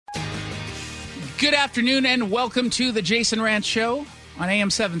Good afternoon and welcome to the Jason Rant Show on AM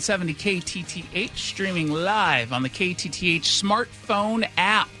 770 KTTH, streaming live on the KTTH smartphone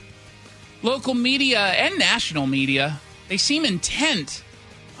app. Local media and national media, they seem intent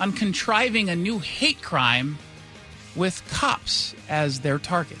on contriving a new hate crime with cops as their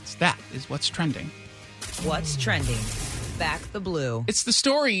targets. That is what's trending. What's trending? Back the blue. It's the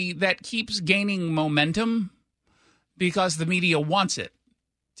story that keeps gaining momentum because the media wants it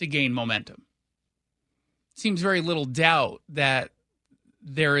to gain momentum. Seems very little doubt that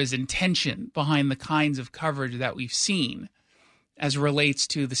there is intention behind the kinds of coverage that we've seen as relates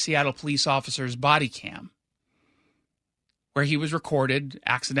to the Seattle police officer's body cam, where he was recorded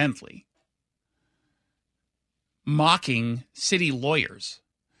accidentally mocking city lawyers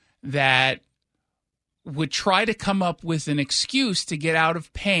that would try to come up with an excuse to get out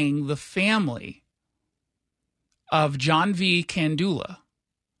of paying the family of John V. Kandula.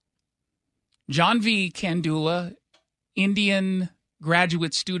 John V. Kandula, Indian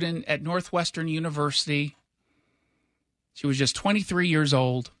graduate student at Northwestern University. She was just 23 years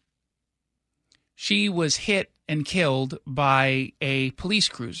old. She was hit and killed by a police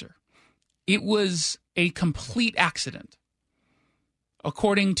cruiser. It was a complete accident.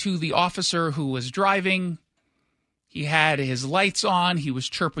 According to the officer who was driving, he had his lights on. He was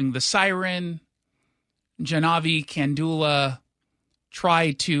chirping the siren. Janavi Kandula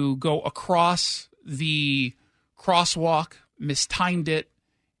tried to go across the crosswalk, mistimed it,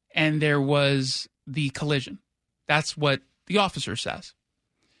 and there was the collision. That's what the officer says.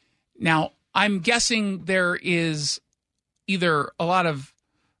 Now, I'm guessing there is either a lot of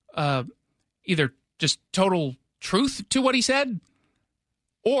either just total truth to what he said,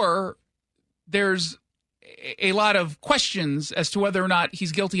 or there's a lot of questions as to whether or not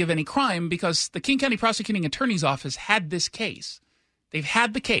he's guilty of any crime, because the King County Prosecuting Attorney's Office had this case. They've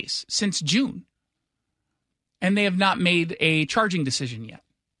had the case since June, and they have not made a charging decision yet.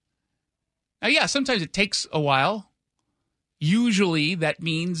 Now, yeah, sometimes it takes a while. Usually that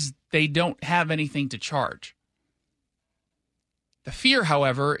means they don't have anything to charge. The fear,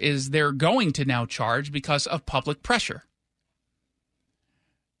 however, is they're going to now charge because of public pressure.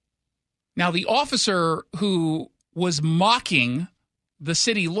 Now, the officer who was mocking the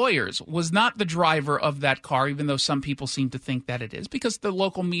city lawyers was not the driver of that car, even though some people seem to think that it is, because the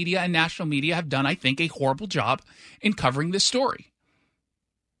local media and national media have done, I think, a horrible job in covering this story.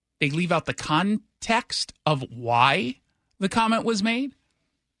 They leave out the context of why the comment was made.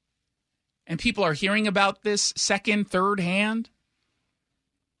 And people are hearing about this second, third hand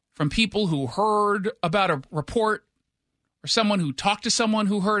from people who heard about a report or someone who talked to someone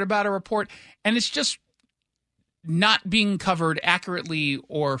who heard about a report. And it's just not being covered accurately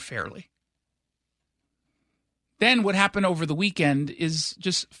or fairly. Then what happened over the weekend is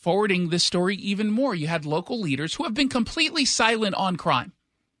just forwarding this story even more. You had local leaders who have been completely silent on crime.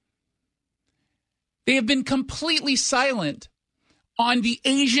 They have been completely silent on the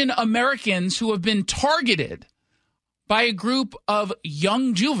Asian Americans who have been targeted by a group of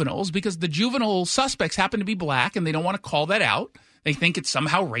young juveniles, because the juvenile suspects happen to be black and they don't want to call that out. They think it's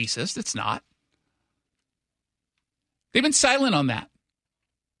somehow racist. It's not. They've been silent on that.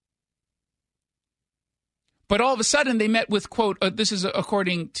 But all of a sudden they met with, quote, this is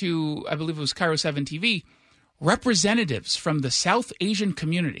according to, I believe it was Cairo 7 TV, representatives from the South Asian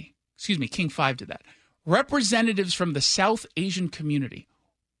community. Excuse me, King 5 did that. Representatives from the South Asian community.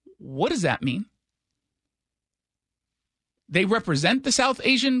 What does that mean? They represent the South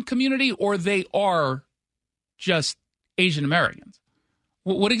Asian community, or they are just Asian Americans?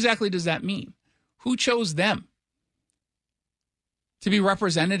 What exactly does that mean? Who chose them to be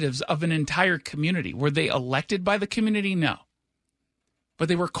representatives of an entire community? Were they elected by the community? No. But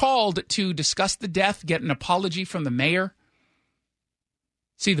they were called to discuss the death, get an apology from the mayor.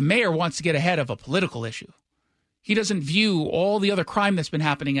 See, the mayor wants to get ahead of a political issue. He doesn't view all the other crime that's been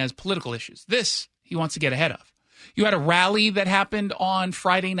happening as political issues. This, he wants to get ahead of. You had a rally that happened on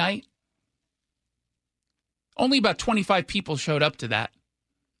Friday night. Only about 25 people showed up to that.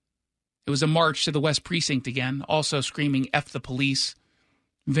 It was a march to the West Precinct again, also screaming F the police,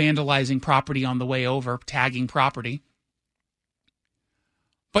 vandalizing property on the way over, tagging property.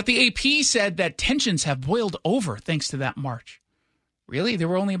 But the AP said that tensions have boiled over thanks to that march. Really? There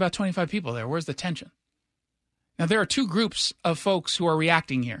were only about 25 people there. Where's the tension? Now, there are two groups of folks who are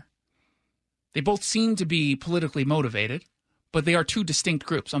reacting here. They both seem to be politically motivated, but they are two distinct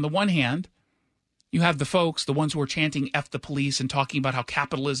groups. On the one hand, you have the folks, the ones who are chanting F the police and talking about how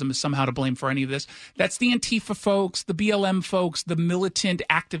capitalism is somehow to blame for any of this. That's the Antifa folks, the BLM folks, the militant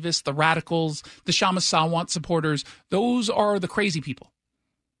activists, the radicals, the Shama Sawant supporters. Those are the crazy people,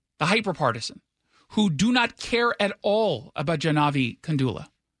 the hyper-partisan, who do not care at all about Janavi Kandula.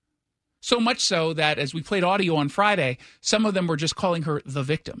 So much so that, as we played audio on Friday, some of them were just calling her the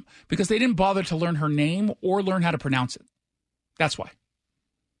victim because they didn't bother to learn her name or learn how to pronounce it. That's why.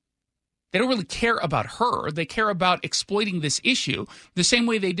 They don't really care about her. They care about exploiting this issue the same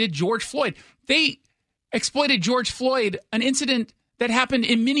way they did George Floyd. They exploited George Floyd, an incident that happened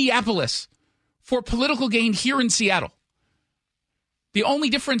in Minneapolis, for political gain here in Seattle. The only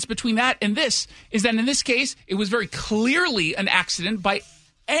difference between that and this is that in this case, it was very clearly an accident by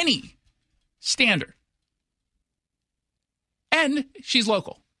any standard. And she's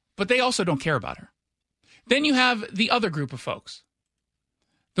local, but they also don't care about her. Then you have the other group of folks,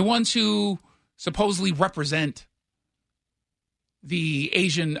 the ones who supposedly represent the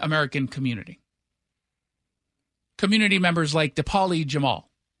Asian American community. Community members like Dipali Jamal,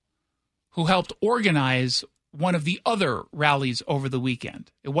 who helped organize one of the other rallies over the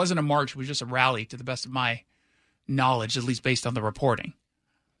weekend. It wasn't a march, it was just a rally, to the best of my knowledge, at least based on the reporting.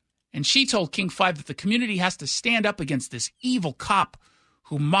 And she told King 5 that the community has to stand up against this evil cop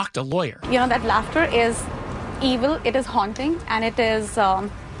who mocked a lawyer. You know, that laughter is evil, it is haunting, and it is,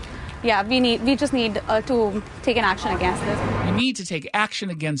 we just need to take an action against this. We need to take action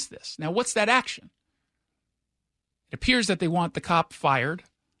against this. Now, what's that action? It appears that they want the cop fired.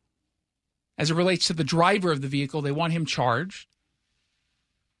 As it relates to the driver of the vehicle, they want him charged.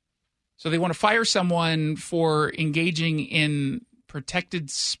 So they want to fire someone for engaging in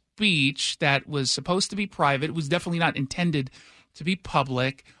protected speech that was supposed to be private. It was definitely not intended to be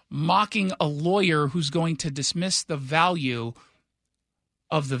public, mocking a lawyer who's going to dismiss the value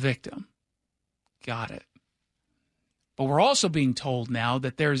of the victim. Got it. But we're also being told now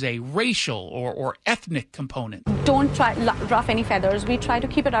that there's a racial or ethnic component. Don't try ruff any feathers. We try to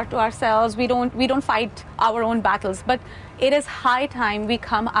keep it to ourselves. We don't fight our own battles. But it is high time we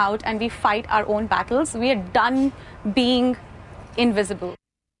come out and we fight our own battles. We are done being invisible.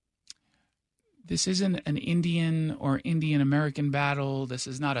 This isn't an Indian or Indian American battle. This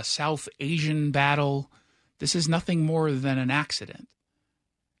is not a South Asian battle. This is nothing more than an accident.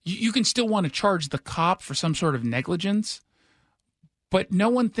 You can still want to charge the cop for some sort of negligence, but no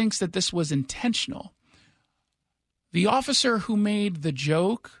one thinks that this was intentional. The officer who made the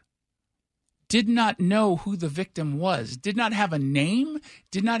joke did not know who the victim was, did not have a name,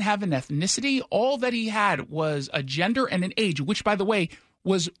 did not have an ethnicity. All that he had was a gender and an age, which, by the way,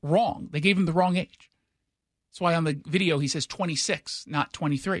 was wrong. They gave him the wrong age. That's why on the video he says 26, not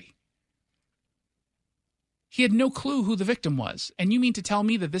 23. He had no clue who the victim was. And you mean to tell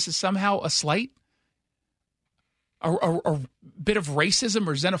me that this is somehow a slight? A bit of racism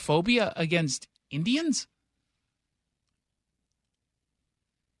or xenophobia against Indians?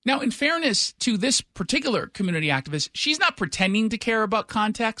 Now, in fairness to this particular community activist, she's not pretending to care about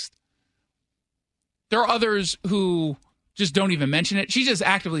context. There are others who just don't even mention it. She's just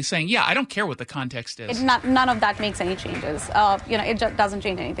actively saying, yeah, I don't care what the context is. None of that makes any changes. It just doesn't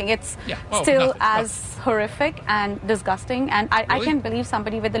change anything. It's still as horrific and disgusting. And I can't believe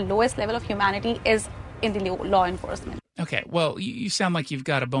somebody with the lowest level of humanity is in the law enforcement. Okay, well, you sound like you've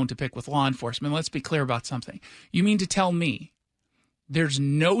got a bone to pick with law enforcement. Let's be clear about something. You mean to tell me there's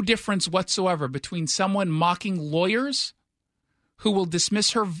no difference whatsoever between someone mocking lawyers who will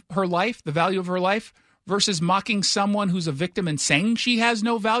dismiss her life, the value of her life, versus mocking someone who's a victim and saying she has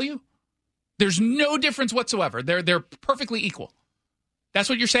no value? There's no difference whatsoever. They're perfectly equal. That's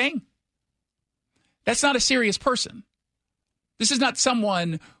what you're saying? That's not a serious person. This is not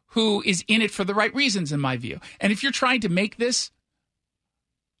someone who is in it for the right reasons, in my view. And if you're trying to make this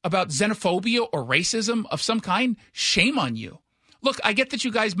about xenophobia or racism of some kind, shame on you. Look, I get that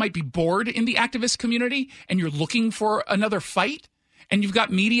you guys might be bored in the activist community and you're looking for another fight. And you've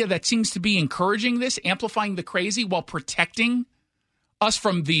got media that seems to be encouraging this, amplifying the crazy while protecting us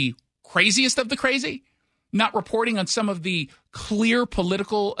from the craziest of the crazy, not reporting on some of the clear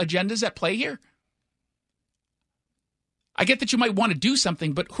political agendas at play here. I get that you might want to do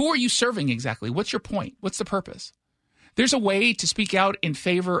something, but who are you serving exactly? What's your point? What's the purpose? There's a way to speak out in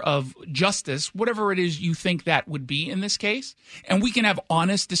favor of justice, whatever it is you think that would be in this case, and we can have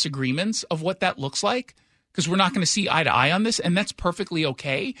honest disagreements of what that looks like, because we're not going to see eye to eye on this, and that's perfectly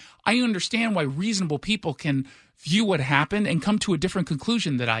okay. I understand why reasonable people can view what happened and come to a different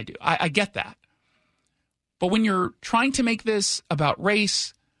conclusion than I do. I get that. But when you're trying to make this about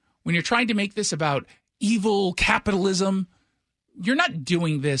race, when you're trying to make this about evil capitalism, you're not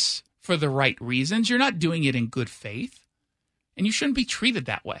doing this for the right reasons. You're not doing it in good faith, and you shouldn't be treated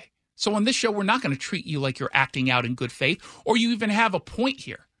that way. So on this show, we're not going to treat you like you're acting out in good faith, or you even have a point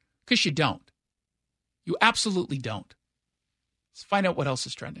here, because you don't. You absolutely don't. Let's find out what else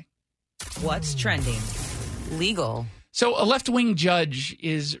is trending. What's trending? Legal. So a left-wing judge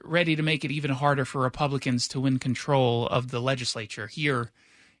is ready to make it even harder for Republicans to win control of the legislature here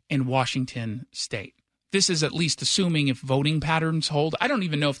in Washington state. This is at least assuming if voting patterns hold. I don't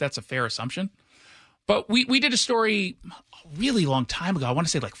even know if that's a fair assumption. But we did a story a really long time ago. I want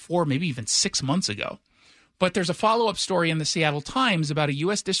to say like 4, maybe even 6 months ago. But there's a follow-up story in the Seattle Times about a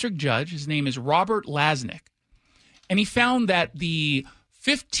U.S. district judge. His name is Robert Lasnik. And he found that the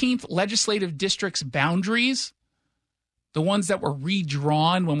 15th legislative district's boundaries, the ones that were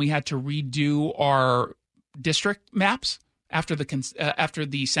redrawn when we had to redo our district maps after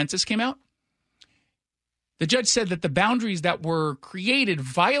the census came out, the judge said that the boundaries that were created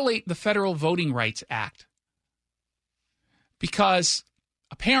violate the Federal Voting Rights Act because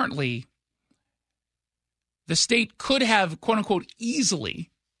apparently the state could have, quote unquote, easily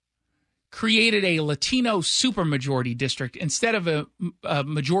created a Latino supermajority district instead of a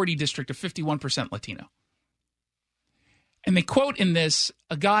majority district of 51% Latino. And they quote in this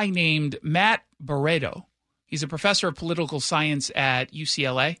a guy named Matt Barreto. He's a professor of political science at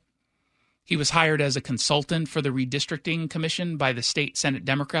UCLA. He was hired as a consultant for the redistricting commission by the state Senate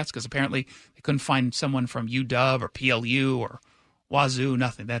Democrats because apparently they couldn't find someone from UW or PLU or Wazoo,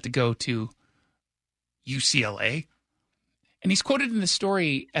 nothing. They had to go to UCLA. And he's quoted in the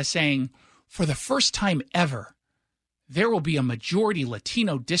story as saying, for the first time ever, there will be a majority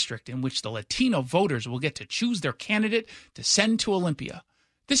Latino district in which the Latino voters will get to choose their candidate to send to Olympia.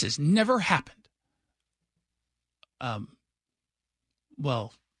 This has never happened.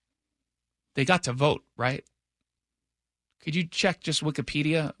 Well, they got to vote, right? Could you check just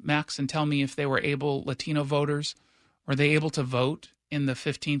Wikipedia, Max, and tell me if they were Latino voters, were they able to vote in the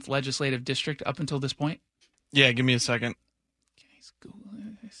 15th legislative district up until this point? Yeah, give me a second.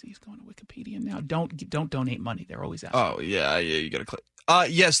 He's going to Wikipedia now. Don't donate money. They're always asking. Oh, yeah, you got to click.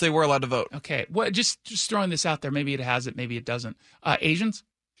 Yes, they were allowed to vote. Okay, well, just throwing this out there. Maybe it has it, maybe it doesn't. Asians?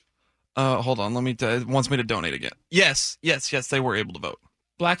 Hold on. It wants me to donate again. Yes, they were able to vote.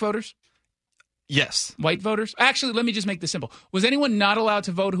 Black voters? Yes. White voters? Actually, let me just make this simple. Was anyone not allowed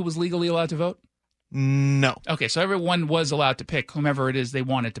to vote who was legally allowed to vote? No. Okay, so everyone was allowed to pick whomever it is they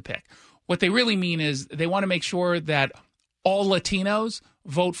wanted to pick. What they really mean is they want to make sure that all Latinos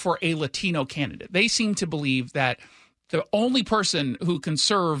vote for a Latino candidate. They seem to believe that the only person who can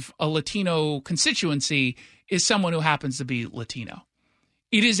serve a Latino constituency is someone who happens to be Latino.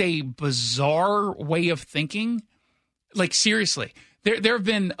 It is a bizarre way of thinking. Like, seriously, there have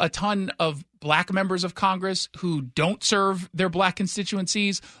been a ton of black members of Congress who don't serve their black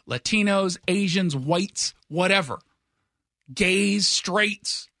constituencies, Latinos, Asians, whites, whatever, gays,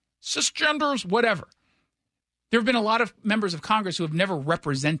 straights, cisgenders, whatever. There have been a lot of members of Congress who have never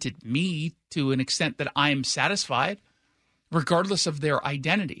represented me to an extent that I'm satisfied, regardless of their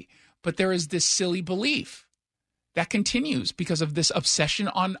identity. But there is this silly belief that continues because of this obsession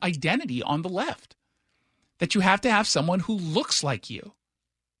on identity on the left, that you have to have someone who looks like you.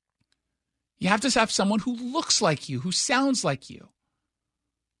 You have to have someone who looks like you, who sounds like you,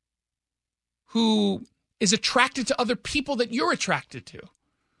 who is attracted to other people that you're attracted to,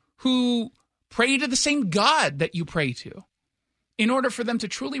 who pray to the same God that you pray to in order for them to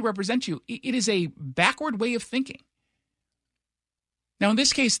truly represent you. It is a backward way of thinking. Now, in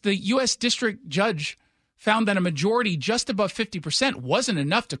this case, the U.S. district judge found that a majority just above 50% wasn't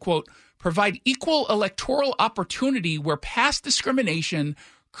enough to, quote, provide equal electoral opportunity where past discrimination,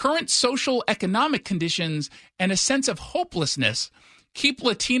 current social economic conditions, and a sense of hopelessness keep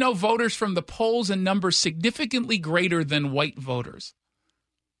Latino voters from the polls in numbers significantly greater than white voters.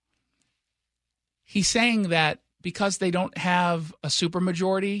 He's saying that because they don't have a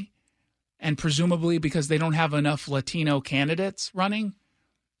supermajority and presumably because they don't have enough Latino candidates running,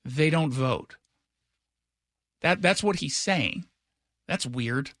 they don't vote. That's what he's saying. That's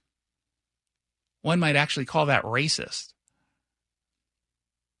weird. One might actually call that racist.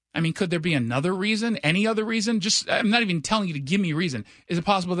 I mean, could there be another reason? Any other reason? I'm not even telling you to give me a reason. Is it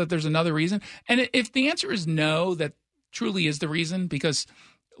possible that there's another reason? And if the answer is no, that truly is the reason, because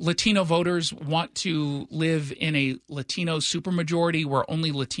Latino voters want to live in a Latino supermajority where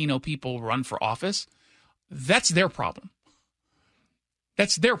only Latino people run for office, that's their problem.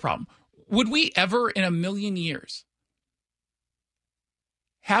 That's their problem. Would we ever in a million years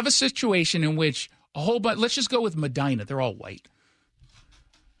have a situation in which a whole bunch, let's just go with Medina, they're all white,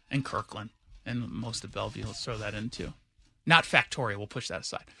 and Kirkland, and most of Bellevue, let's throw that in too. Not Factoria, we'll push that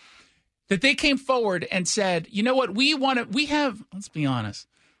aside. That they came forward and said, you know what, we have, let's be honest,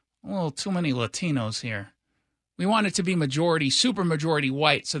 a little too many Latinos here. We want it to be majority, supermajority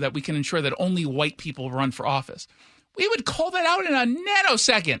white so that we can ensure that only white people run for office. We would call that out in a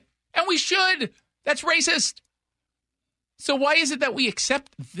nanosecond, And we should. That's racist. So why is it that we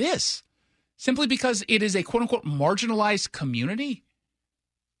accept this? Simply because it is a quote-unquote marginalized community?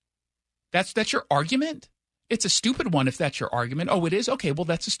 That's your argument? It's a stupid one if that's your argument. Oh, it is? Okay, well,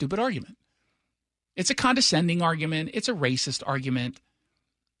 that's a stupid argument. It's a condescending argument. It's a racist argument.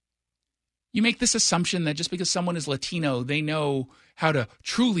 You make this assumption that just because someone is Latino, they know how to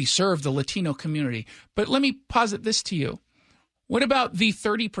truly serve the Latino community. But let me posit this to you. What about the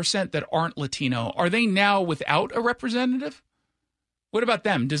 30% that aren't Latino? Are they now without a representative? What about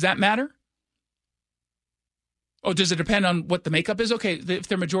them? Does that matter? Oh, does it depend on what the makeup is? Okay, if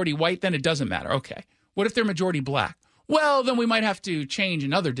they're majority white, then it doesn't matter. Okay. What if they're majority black? Well, then we might have to change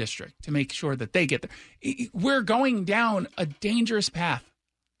another district to make sure that they get there. We're going down a dangerous path.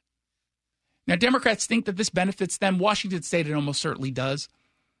 Now, Democrats think that this benefits them. Washington State, it almost certainly does.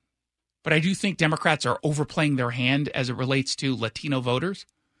 But I do think Democrats are overplaying their hand as it relates to Latino voters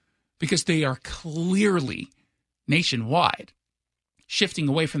because they are clearly nationwide shifting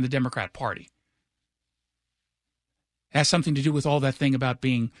away from the Democrat Party. It has something to do with all that thing about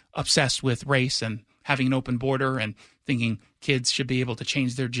being obsessed with race and having an open border and thinking kids should be able to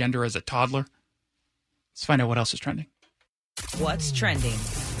change their gender as a toddler. Let's find out what else is trending. What's trending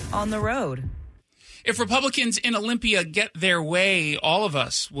on the road? If Republicans in Olympia get their way, all of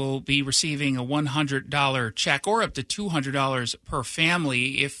us will be receiving a $100 check or up to $200 per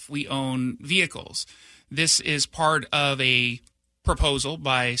family if we own vehicles. This is part of a proposal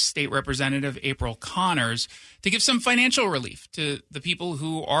by State Representative April Connors to give some financial relief to the people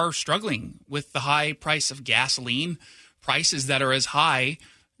who are struggling with the high price of gasoline, prices that are as high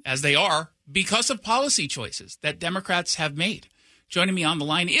as they are because of policy choices that Democrats have made. Joining me on the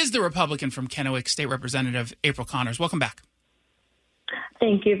line is the Republican from Kennewick, State Representative April Connors. Welcome back.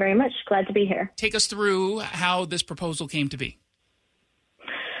 Thank you very much. Glad to be here. Take us through how this proposal came to be.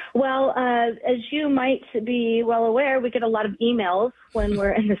 Well, as you might be well aware, we get a lot of emails when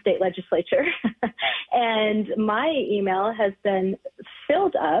we're in the state legislature. And my email has been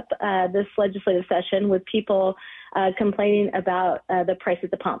filled up this legislative session with people complaining about the price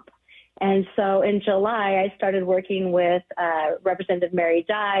at the pump. And so in July, I started working with Representative Mary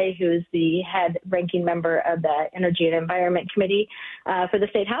Dye, who's the head ranking member of the Energy and Environment Committee for the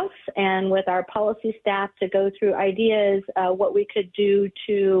State House, and with our policy staff to go through ideas, what we could do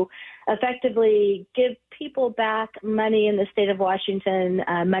to effectively give people back money in the state of Washington,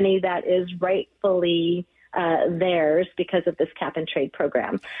 money that is rightfully theirs because of this cap and trade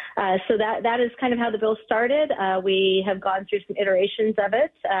program. So that is kind of how the bill started. We have gone through some iterations of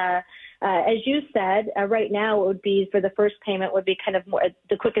it. As you said, right now it would be for the first payment would be kind of more,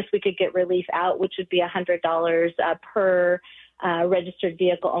 the quickest we could get relief out, which would be $100 per registered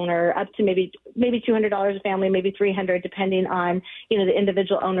vehicle owner, up to maybe $200 a family, maybe $300, depending on the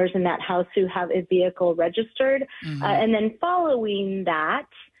individual owners in that house who have a vehicle registered. Mm-hmm. And then following that,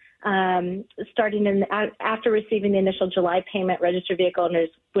 after receiving the initial July payment, registered vehicle owners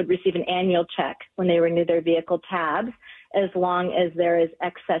would receive an annual check when they renew their vehicle tabs, as long as there is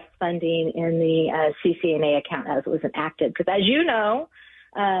excess funding in the CCNA account as it was enacted. Because as you know,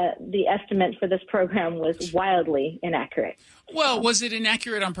 the estimate for this program was wildly inaccurate. Well, was it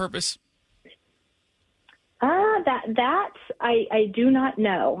inaccurate on purpose? That I do not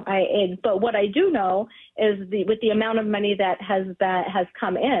know. But what I do know is with the amount of money that has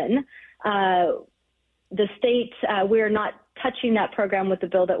come in, the state, we are not touching that program with the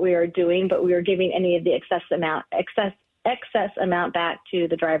bill that we are doing, but we are giving any of the excess amount back to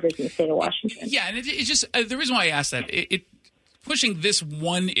the drivers in the state of Washington. Yeah, and it's just the reason why I asked that, pushing this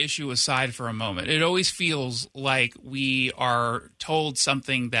one issue aside for a moment, it always feels like we are told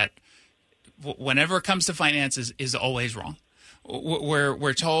something that whenever it comes to finances is always wrong.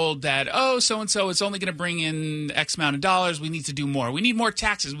 We're told that, so-and-so, it's only going to bring in X amount of dollars. We need to do more. We need more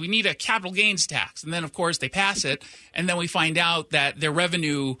taxes. We need a capital gains tax. And then, of course, they pass it. And then we find out that their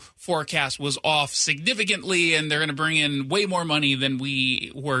revenue forecast was off significantly, and they're going to bring in way more money than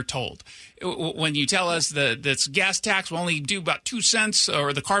we were told. When you tell us that this gas tax will only do about 2 cents,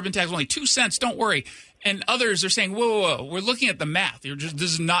 or the carbon tax will only 2 cents, don't worry. And others are saying, whoa, we're looking at the math.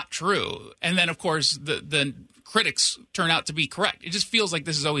 This is not true. And then, of course, the critics turn out to be correct. It just feels like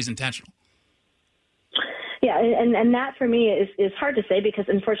this is always intentional. Yeah, and that for me is hard to say because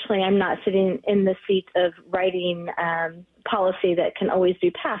unfortunately I'm not sitting in the seat of writing policy that can always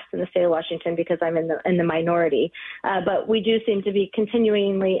be passed in the state of Washington because I'm in the minority. But we do seem to be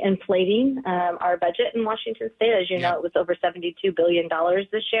continually inflating our budget in Washington state. As you know, it was over $72 billion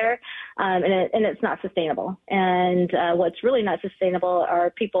this year, and it's not sustainable. And what's really not sustainable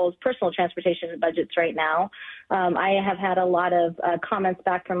are people's personal transportation budgets right now. I have had a lot of comments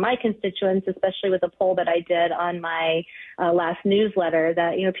back from my constituents, especially with a poll that I did on my last newsletter,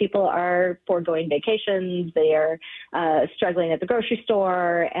 that people are foregoing vacations, they are struggling at the grocery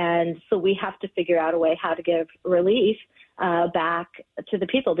store, and so we have to figure out a way how to give relief back to the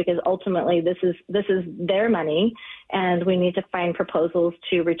people, because ultimately this is their money, and we need to find proposals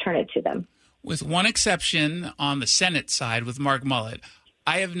to return it to them. With one exception on the Senate side with Mark Mullet,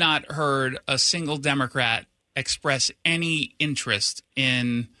 I have not heard a single Democrat express any interest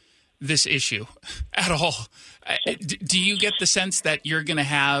in this issue at all. Do you get the sense that you're going to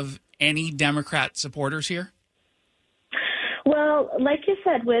have any Democrat supporters here? Well, like you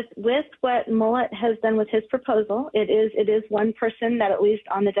said, with what Mullet has done with his proposal, it is one person that, at least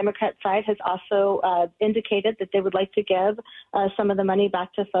on the Democrat side, has also indicated that they would like to give some of the money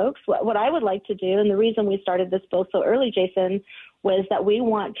back to folks. What I would like to do, and the reason we started this bill so early, Jason, was that we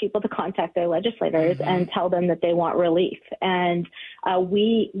want people to contact their legislators and tell them that they want relief. And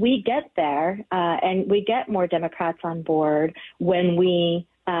we get there and we get more Democrats on board when we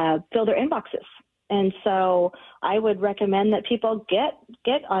fill their inboxes. And so I would recommend that people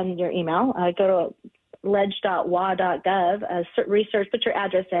get on your email, go to ledge.wa.gov, research, put your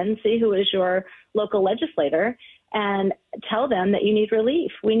address in, see who is your local legislator, and tell them that you need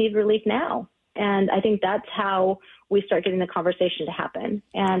relief. We need relief now. And I think that's how we start getting the conversation to happen.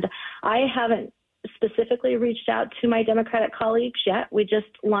 And I haven't specifically reached out to my Democratic colleagues yet. We just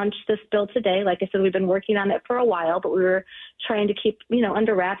launched this bill today. Like I said, we've been working on it for a while, but we were trying to keep,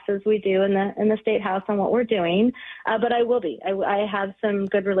 under wraps, as we do in the State House, on what we're doing. But I will be. I have some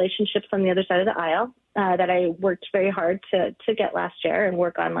good relationships on the other side of the aisle that I worked very hard to get last year and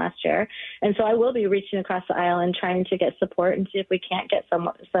work on last year. And so I will be reaching across the aisle and trying to get support and see if we can't get some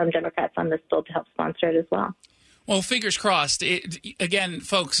Democrats on this bill to help sponsor it as well. Well, fingers crossed. Again,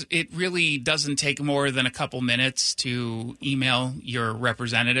 folks, it really doesn't take more than a couple minutes to email your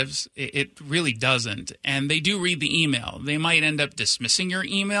representatives. It really doesn't. And they do read the email. They might end up dismissing your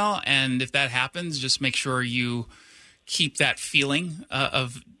email. And if that happens, just make sure you keep that feeling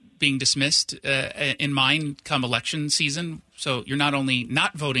of being dismissed in mind come election season. So you're not only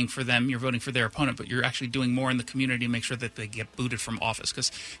not voting for them, you're voting for their opponent, but you're actually doing more in the community to make sure that they get booted from office. Because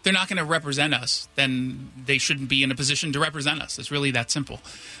if they're not going to represent us, then they shouldn't be in a position to represent us. It's really that simple.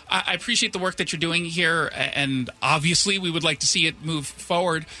 I appreciate the work that you're doing here, and obviously we would like to see it move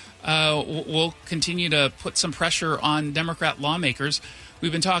forward. We'll continue to put some pressure on Democrat lawmakers.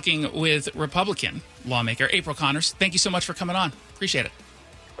 We've been talking with Republican lawmaker April Connors. Thank you so much for coming on. Appreciate it.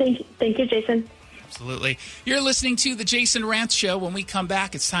 Thank you, Jason. Absolutely. You're listening to The Jason Rantz Show. When we come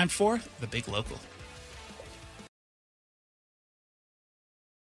back, it's time for The Big Local.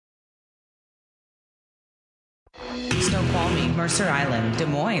 Snoqualmie, Mercer Island, Des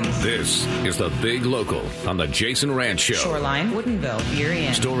Moines. This is The Big Local on The Jason Rantz Show. Shoreline, Woodinville,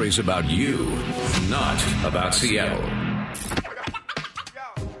 Burien. Stories about you, not about Seattle.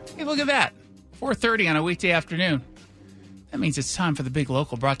 Hey, look at that. 4:30 on a weekday afternoon. That means it's time for The Big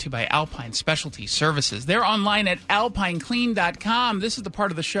Local, brought to you by Alpine Specialty Services. They're online at alpineclean.com. This is the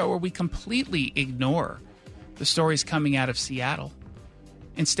part of the show where we completely ignore the stories coming out of Seattle.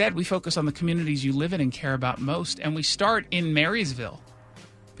 Instead, we focus on the communities you live in and care about most. And we start in Marysville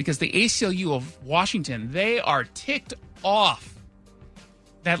because the ACLU of Washington, they are ticked off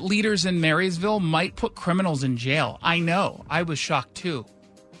that leaders in Marysville might put criminals in jail. I know. I was shocked, too.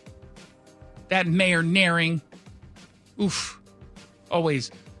 That Mayor Naring,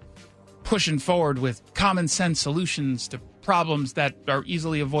 always pushing forward with common sense solutions to problems that are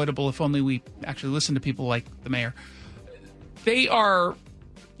easily avoidable if only we actually listen to people like the mayor. They are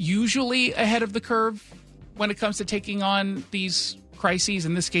usually ahead of the curve when it comes to taking on these crises.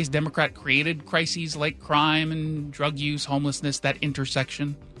 In this case, Democrat-created crises like crime and drug use, homelessness, that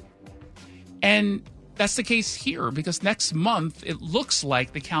intersection. And that's the case here because next month it looks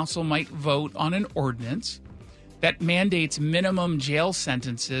like the council might vote on an ordinance that mandates minimum jail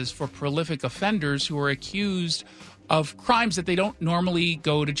sentences for prolific offenders who are accused of crimes that they don't normally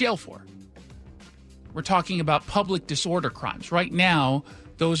go to jail for. We're talking about public disorder crimes. Right now,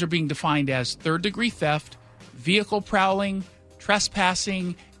 those are being defined as third-degree theft, vehicle prowling,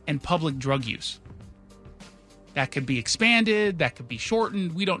 trespassing, and public drug use. That could be expanded, that could be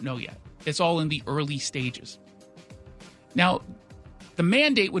shortened, we don't know yet. It's all in the early stages. Now, the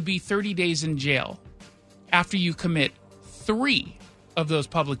mandate would be 30 days in jail after you commit 3 of those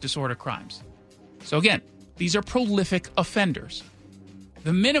public disorder crimes. So again, these are prolific offenders.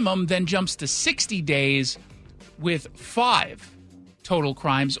 The minimum then jumps to 60 days with 5 total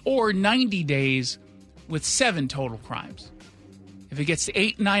crimes, or 90 days with 7 total crimes. If it gets to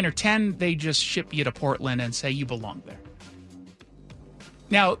 8, 9, or 10, they just ship you to Portland and say you belong there.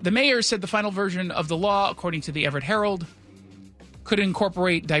 Now, the mayor said the final version of the law, according to the Everett Herald, could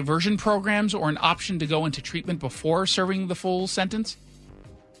incorporate diversion programs or an option to go into treatment before serving the full sentence.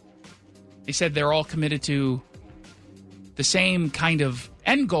 They said they're all committed to the same kind of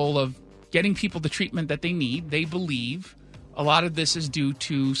end goal of getting people the treatment that they need. They believe a lot of this is due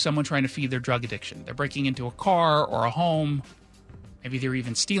to someone trying to feed their drug addiction. They're breaking into a car or a home. Maybe they're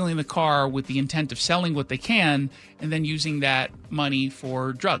even stealing the car with the intent of selling what they can and then using that money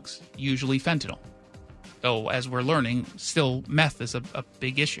for drugs, usually fentanyl. Though, as we're learning, still meth is a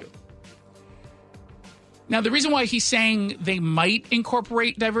big issue. Now, the reason why he's saying they might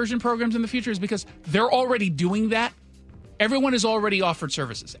incorporate diversion programs in the future is because they're already doing that. Everyone is already offered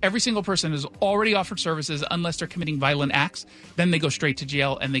services. Every single person is already offered services unless they're committing violent acts. Then they go straight to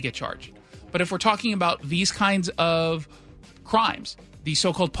jail and they get charged. But if we're talking about these kinds of crimes, these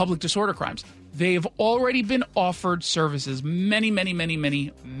so-called public disorder crimes, they've already been offered services many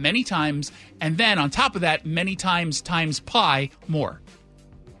times. And then on top of that, many times pi more.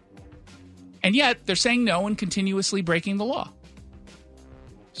 And yet they're saying no and continuously breaking the law.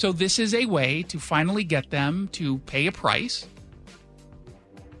 So this is a way to finally get them to pay a price.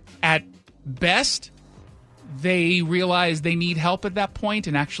 At best, they realize they need help at that point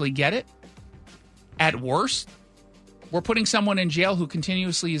and actually get it. At worst, we're putting someone in jail who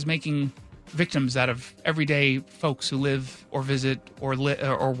continuously is making victims out of everyday folks who live or visit or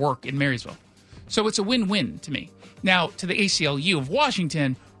work in Marysville. So it's a win-win to me. Now, to the ACLU of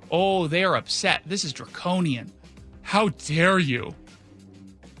Washington, oh, they're upset. This is draconian. How dare you?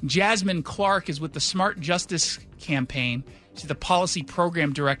 Jasmine Clark is with the Smart Justice Campaign. She's the policy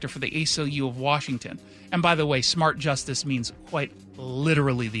program director for the ACLU of Washington. And by the way, smart justice means quite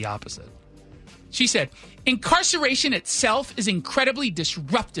literally the opposite. She said, incarceration itself is incredibly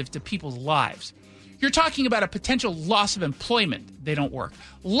disruptive to people's lives. You're talking about a potential loss of employment, they don't work.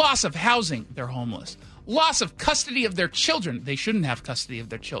 Loss of housing, they're homeless. Loss of custody of their children, they shouldn't have custody of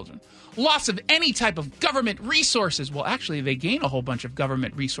their children. Loss of any type of government resources, well, actually, they gain a whole bunch of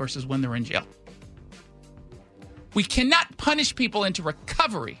government resources when they're in jail. We cannot punish people into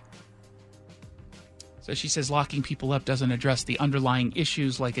recovery. So she says locking people up doesn't address the underlying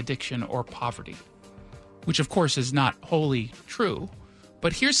issues like addiction or poverty, which of course is not wholly true.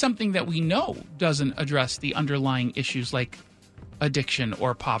 But here's something that we know doesn't address the underlying issues like addiction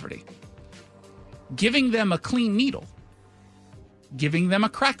or poverty. Giving them a clean needle, giving them a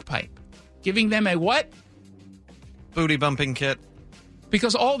crack pipe, giving them a what? Booty bumping kit.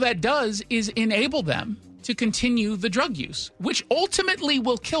 Because all that does is enable them to continue the drug use, which ultimately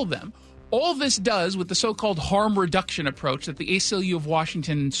will kill them. All this does with the so-called harm reduction approach that the ACLU of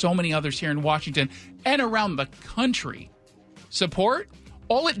Washington and so many others here in Washington and around the country support,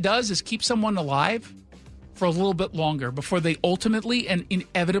 all it does is keep someone alive for a little bit longer before they ultimately and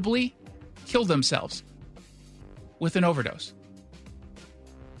inevitably kill themselves with an overdose.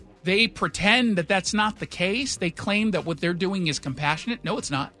 They pretend that that's not the case. They claim that what they're doing is compassionate. No,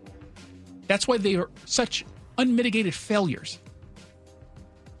 it's not. That's why they are such unmitigated failures.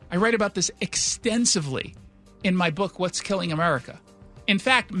 I write about this extensively in my book, What's Killing America. In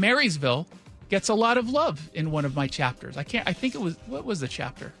fact, Marysville gets a lot of love in one of my chapters. I think it was, what was the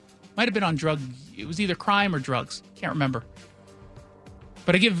chapter? Might have been on drug. It was either crime or drugs. Can't remember.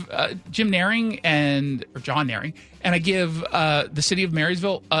 But I give John Naring, and I give the city of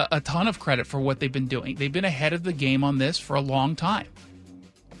Marysville a ton of credit for what they've been doing. They've been ahead of the game on this for a long time.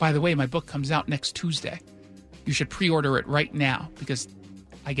 By the way, my book comes out next Tuesday. You should pre-order it right now because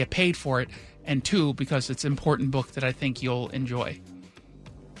I get paid for it, and 2, because it's an important book that I think you'll enjoy.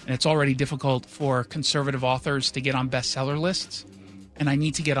 And it's already difficult for conservative authors to get on bestseller lists, and I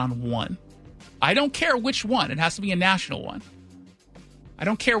need to get on one. I don't care which one. It has to be a national one. I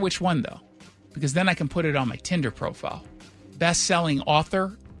don't care which one, though, because then I can put it on my Tinder profile. Best-selling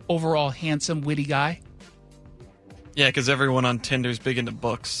author, overall handsome, witty guy. Yeah, because everyone on Tinder's big into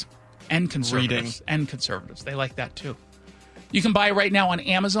books. And conservatives. Reading. And conservatives. They like that, too. You can buy it right now on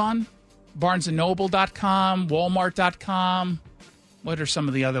Amazon, BarnesandNoble.com, Walmart.com. What are some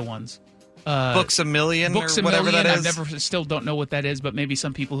of the other ones? Books A Million Books or A whatever Million. that is. Still don't know what that is, but maybe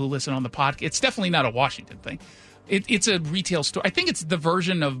some people who listen on the podcast. It's definitely not a Washington thing. It's a retail store. I think it's the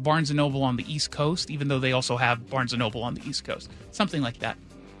version of Barnes & Noble on the East Coast, even though they also have Barnes & Noble on the East Coast. Something like that.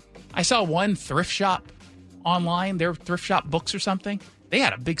 I saw one thrift shop online, their thrift shop books or something, they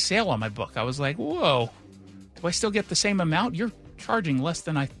had a big sale on my book. I was like, whoa, do I still get the same amount? You're charging less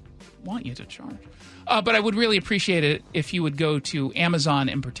than I want you to charge. But I would really appreciate it if you would go to Amazon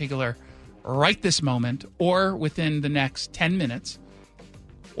in particular right this moment, or within the next 10 minutes,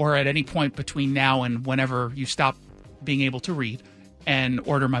 or at any point between now and whenever you stop being able to read, and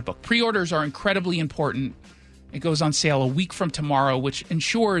order my book. Pre-orders are incredibly important. It goes on sale a week from tomorrow, which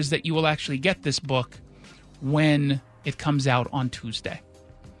ensures that you will actually get this book when it comes out on Tuesday.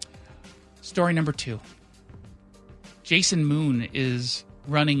 Story number 2. Jason Moon is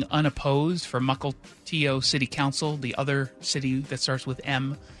running unopposed for Mukilteo City Council, the other city that starts with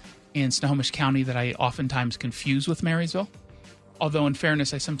M in Snohomish County that I oftentimes confuse with Marysville. Although, in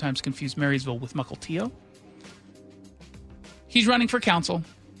fairness, I sometimes confuse Marysville with Mukilteo. He's running for council.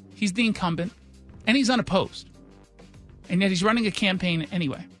 He's the incumbent. And he's unopposed. And yet he's running a campaign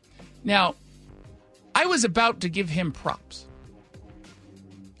anyway. Now, I was about to give him props.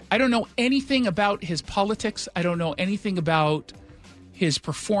 I don't know anything about his politics. I don't know anything about his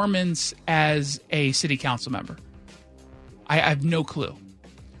performance as a city council member. I have no clue.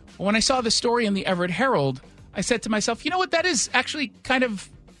 When I saw the story in the Everett Herald, I said to myself, you know what, that is actually kind of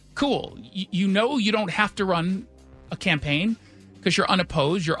cool. You know you don't have to run a campaign because you're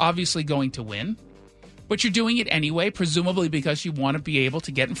unopposed. You're obviously going to win. But you're doing it anyway, presumably because you want to be able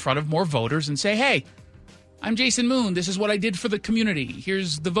to get in front of more voters and say, hey, I'm Jason Moon. This is what I did for the community.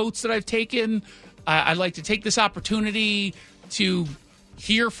 Here's the votes that I've taken. I'd like to take this opportunity to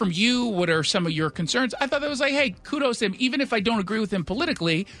hear from you. What are some of your concerns? I thought that was like, hey, kudos to him. Even if I don't agree with him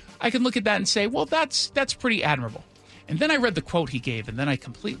politically, I can look at that and say, well, that's pretty admirable. And then I read the quote he gave, and then I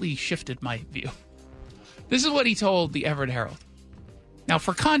completely shifted my view. This is what he told the Everett Herald. Now,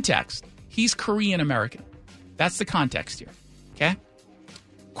 for context, he's Korean American. That's the context here, okay?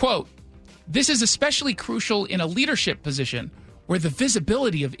 Quote, this is especially crucial in a leadership position where the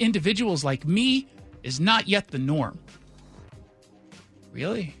visibility of individuals like me is not yet the norm.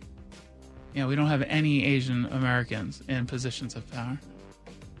 Really? Yeah, we don't have any Asian Americans in positions of power.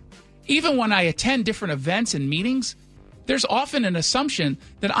 Even when I attend different events and meetings, there's often an assumption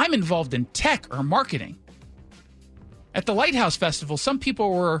that I'm involved in tech or marketing. At the Lighthouse Festival, some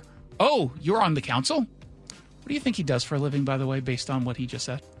people were, oh, you're on the council? What do you think he does for a living, by the way, based on what he just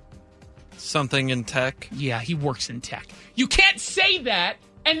said? Something in tech. Yeah, he works in tech. You can't say that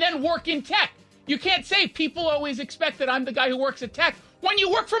and then work in tech. You can't say people always expect that I'm the guy who works at tech when you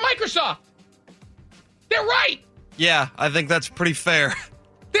work for Microsoft. They're right. Yeah, I think that's pretty fair.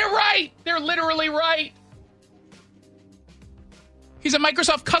 They're right. They're literally right. He's a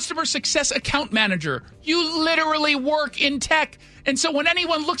Microsoft customer success account manager. You literally work in tech. And so when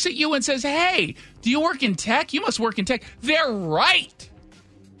anyone looks at you and says, hey, do you work in tech? You must work in tech. They're right.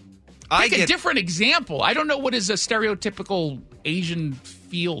 Take a different example. I don't know what is a stereotypical Asian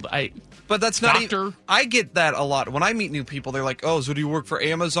field. But that's not doctor. I get that a lot. When I meet new people, they're like, oh, so do you work for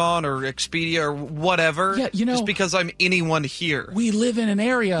Amazon or Expedia or whatever? Yeah, you know, just because I'm anyone here. We live in an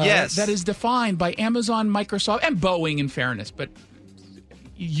area that is defined by Amazon, Microsoft, and Boeing, in fairness. But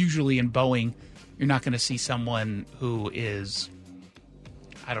usually in Boeing, you're not going to see someone who is,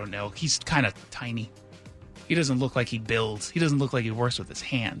 I don't know, he's kind of tiny. He doesn't look like he builds. He doesn't look like he works with his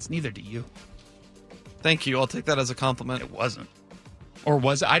hands. Neither do you. Thank you. I'll take that as a compliment. It wasn't. Or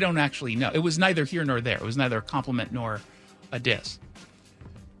was it? I don't actually know. It was neither here nor there. It was neither a compliment nor a diss.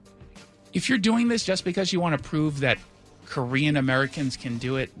 If you're doing this just because you want to prove that Korean Americans can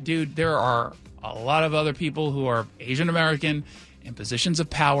do it, dude, there are a lot of other people who are Asian American in positions of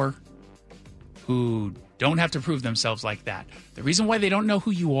power who don't have to prove themselves like that. The reason why they don't know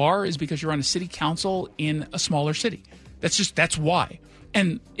who you are is because you're on a city council in a smaller city. That's why.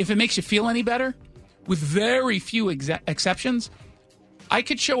 And if it makes you feel any better, with very few exceptions, I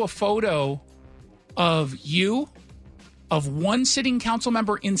could show a photo of you, of one sitting council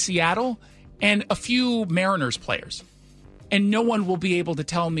member in Seattle, and a few Mariners players. And no one will be able to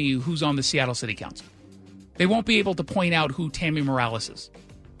tell me who's on the Seattle City Council. They won't be able to point out who Tammy Morales is.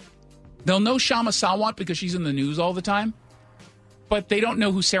 They'll know Shama Sawant because she's in the news all the time, but they don't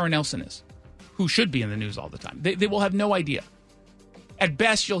know who Sarah Nelson is, who should be in the news all the time. They will have no idea. At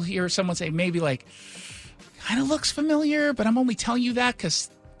best, you'll hear someone say maybe like, kind of looks familiar, but I'm only telling you that because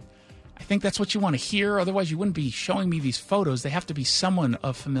I think that's what you want to hear. Otherwise, you wouldn't be showing me these photos. They have to be someone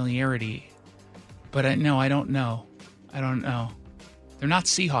of familiarity. But no, I don't know. I don't know. They're not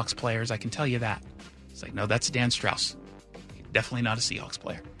Seahawks players, I can tell you that. It's like, no, that's Dan Strauss. Definitely not a Seahawks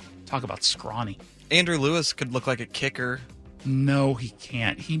player. Talk about scrawny. Andrew Lewis could look like a kicker. No, he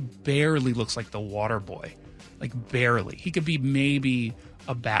can't. He barely looks like the water boy. Like, barely. He could be maybe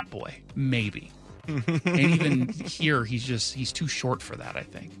a bat boy. Maybe. And even here, he's too short for that, I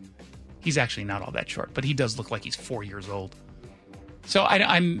think. He's actually not all that short, but he does look like he's 4 years old. So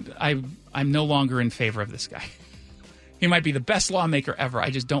I'm no longer in favor of this guy. He might be the best lawmaker ever.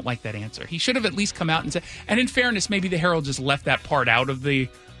 I just don't like that answer. He should have at least come out and said, and in fairness, maybe the Herald just left that part out of the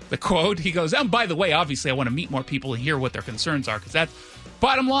quote. He goes, by the way, obviously I want to meet more people and hear what their concerns are, because that's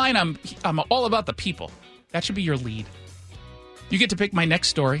bottom line. I'm all about the people. That should be your lead. You get to pick my next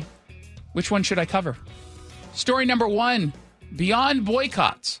story. Which one should I cover? Story number 1, beyond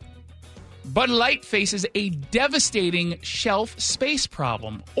boycotts. Bud Light faces a devastating shelf space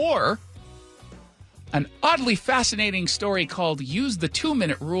problem. Or an oddly fascinating story called Use the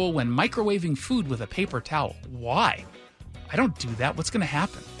 2-minute rule when microwaving food with a paper towel. Why? I don't do that. What's going to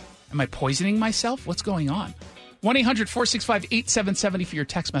happen? Am I poisoning myself? What's going on? 1-800-465-8770 for your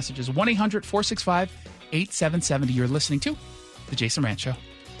text messages. 1-800-465-8770. You're listening to The Jason Rant Show.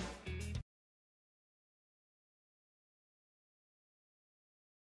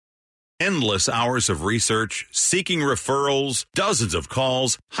 Endless hours of research, seeking referrals, dozens of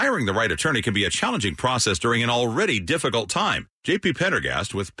calls. Hiring the right attorney can be a challenging process during an already difficult time. J.P.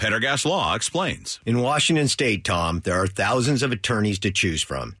 Pendergast with Pendergast Law explains. In Washington State, Tom, there are thousands of attorneys to choose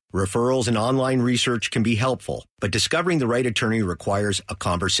from. Referrals and online research can be helpful, but discovering the right attorney requires a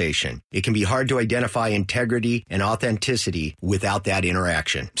conversation. It can be hard to identify integrity and authenticity without that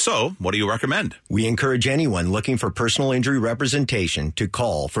interaction. So, what do you recommend? We encourage anyone looking for personal injury representation to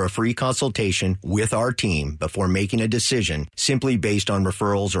call for a free consultation with our team before making a decision simply based on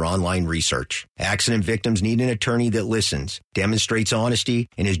referrals or online research. Accident victims need an attorney that listens, demonstrates honesty,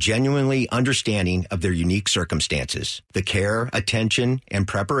 and is genuinely understanding of their unique circumstances. The care, attention, and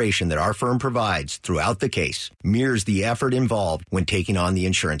preparation that our firm provides throughout the case mirrors the effort involved when taking on the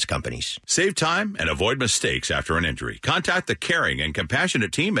insurance companies. Save time and avoid mistakes after an injury. Contact the caring and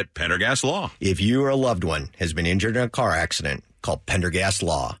compassionate team at Pendergast Law. If you or a loved one has been injured in a car accident, call Pendergast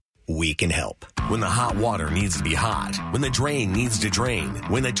Law. We can help. When the hot water needs to be hot, when the drain needs to drain,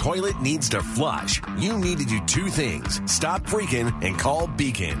 when the toilet needs to flush, you need to do 2 things. Stop freaking and call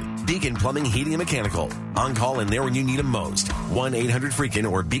Beacon. Beacon Plumbing, Heating, and Mechanical. On call and there when you need them most.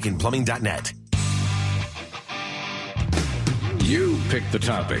 1-800-FREAKIN or beaconplumbing.net. You pick the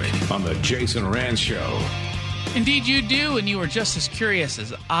topic on the Jason Rand Show. Indeed you do, and you were just as curious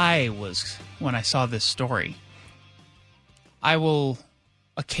as I was when I saw this story. I will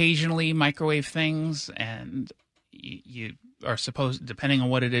occasionally microwave things, and you are supposed, depending on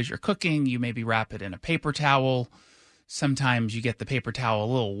what it is you're cooking, you maybe wrap it in a paper towel. Sometimes you get the paper towel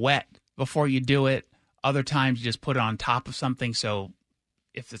a little wet before you do it. Other times you just put it on top of something, so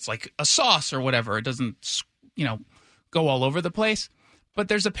if it's like a sauce or whatever, it doesn't, go all over the place. But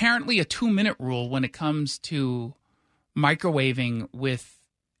there's apparently a 2-minute rule when it comes to microwaving with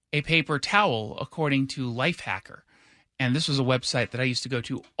a paper towel, according to Lifehacker. And this was a website that I used to go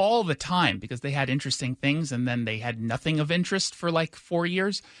to all the time because they had interesting things, and then they had nothing of interest for like 4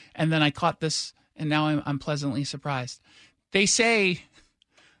 years. And then I caught this, and now I'm pleasantly surprised. They say,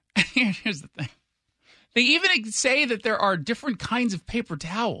 here's the thing. They even say that there are different kinds of paper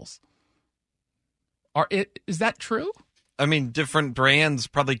towels. Is that true? I mean, different brands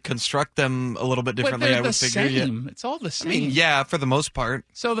probably construct them a little bit differently. But they're I would the figure. same. It's all the same. I mean, yeah, for the most part.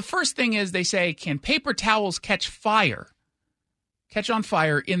 So the first thing is they say, can paper towels catch on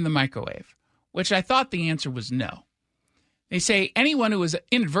fire in the microwave? Which I thought the answer was no. They say anyone who has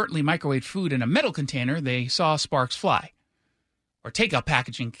inadvertently microwaved food in a metal container, they saw sparks fly. Or takeout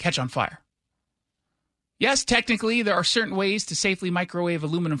packaging catch on fire. Yes, technically, there are certain ways to safely microwave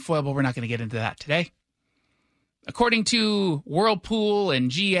aluminum foil, but we're not going to get into that today. According to Whirlpool and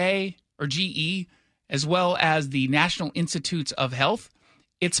GE, as well as the National Institutes of Health,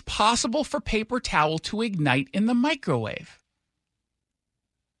 it's possible for paper towel to ignite in the microwave.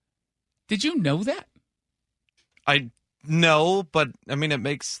 Did you know that? I know, but I mean, it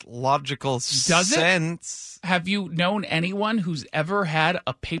makes logical sense. Have you known anyone who's ever had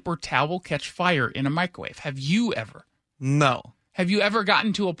a paper towel catch fire in a microwave? Have you ever? No. Have you ever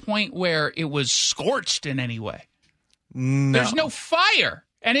gotten to a point where it was scorched in any way? No. There's no fire,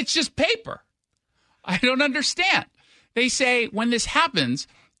 and it's just paper. I don't understand. They say when this happens,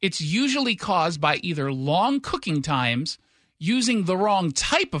 it's usually caused by either long cooking times, using the wrong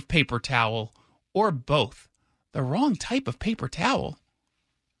type of paper towel, or both. The wrong type of paper towel?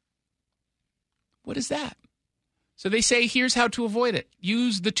 What is that? So they say here's how to avoid it.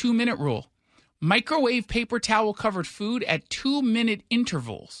 Use the 2-minute rule. Microwave paper towel covered food at 2-minute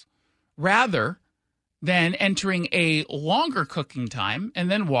intervals rather than entering a longer cooking time and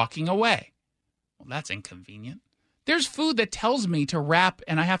then walking away. Well, that's inconvenient. There's food that tells me to wrap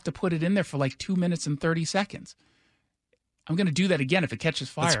and I have to put it in there for like 2 minutes and 30 seconds. I'm going to do that again if it catches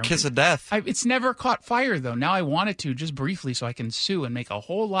fire. It's a kiss of death. It's never caught fire, though. Now I want it to, just briefly, so I can sue and make a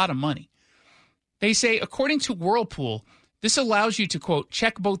whole lot of money. They say, according to Whirlpool, this allows you to, quote,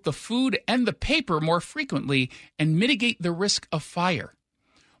 check both the food and the paper more frequently and mitigate the risk of fire.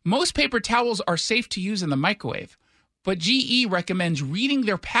 Most paper towels are safe to use in the microwave, but GE recommends reading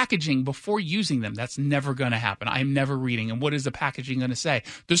their packaging before using them. That's never going to happen. I'm never reading. And what is the packaging going to say?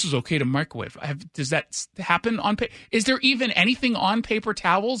 This is okay to microwave. Does that happen on paper? Is there even anything on paper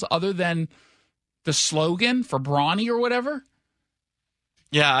towels other than the slogan for Brawny or whatever?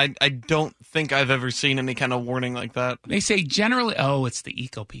 Yeah, I don't think I've ever seen any kind of warning like that. They say generally, it's the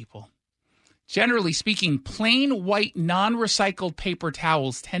eco people. Generally speaking, plain white non-recycled paper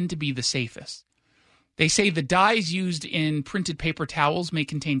towels tend to be the safest. They say the dyes used in printed paper towels may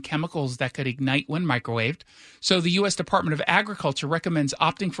contain chemicals that could ignite when microwaved. So the U.S. Department of Agriculture recommends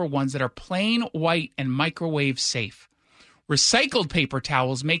opting for ones that are plain white and microwave safe. Recycled paper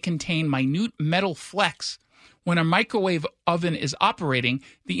towels may contain minute metal flecks. When a microwave oven is operating,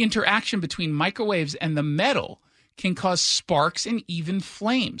 the interaction between microwaves and the metal can cause sparks and even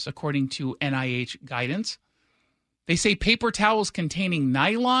flames, according to NIH guidance. They say paper towels containing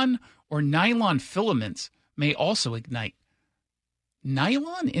nylon or nylon filaments may also ignite.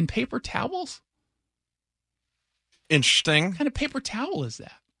 Nylon in paper towels? Interesting. What kind of paper towel is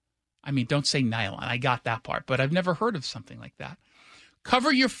that? I mean, don't say nylon. I got that part, but I've never heard of something like that.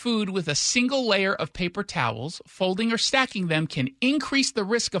 Cover your food with a single layer of paper towels. Folding or stacking them can increase the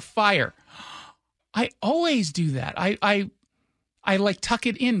risk of fire. I always do that. I like tuck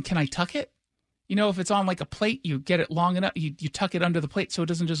it in. Can I tuck it? You know, if it's on like a plate, you get it long enough, you tuck it under the plate so it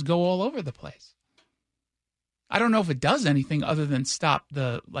doesn't just go all over the place. I don't know if it does anything other than stop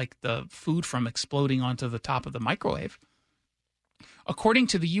the food from exploding onto the top of the microwave. According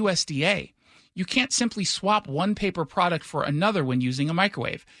to the USDA, you can't simply swap one paper product for another when using a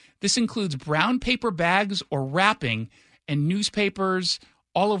microwave. This includes brown paper bags or wrapping and newspapers,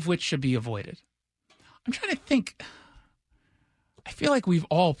 all of which should be avoided. I'm trying to think. I feel like we've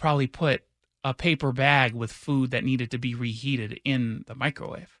all probably put a paper bag with food that needed to be reheated in the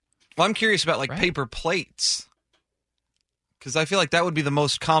microwave. Well, I'm curious about paper plates. Because I feel like that would be the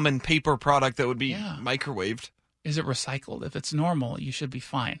most common paper product that would be microwaved. Is it recycled? If it's normal, you should be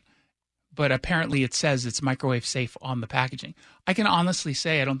fine. But apparently it says it's microwave safe on the packaging. I can honestly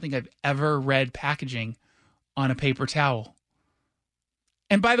say I don't think I've ever read packaging on a paper towel.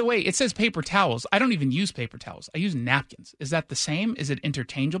 And by the way, it says paper towels. I don't even use paper towels. I use napkins. Is that the same? Is it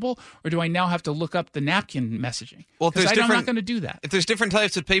interchangeable? Or do I now have to look up the napkin messaging? Well, I'm not going to do that. If there's different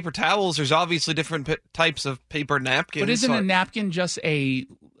types of paper towels, there's obviously different types of paper napkins. But isn't a napkin just a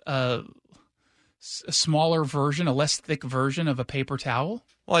smaller version, a less thick version of a paper towel?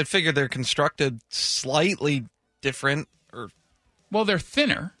 Well, I figure they're constructed slightly different. Well, they're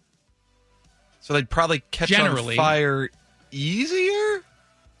thinner. So they'd probably catch on fire easier?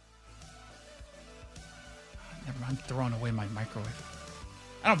 Never mind, I'm throwing away my microwave.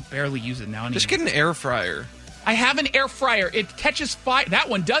 I don't barely use it now anymore. Just get an air fryer. I have an air fryer. It catches fire. That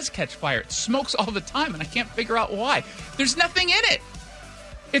one does catch fire. It smokes all the time, and I can't figure out why. There's nothing in it.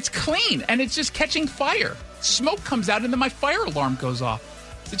 It's clean, and it's just catching fire. Smoke comes out, and then my fire alarm goes off.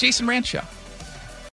 It's the Jason Ranch Show.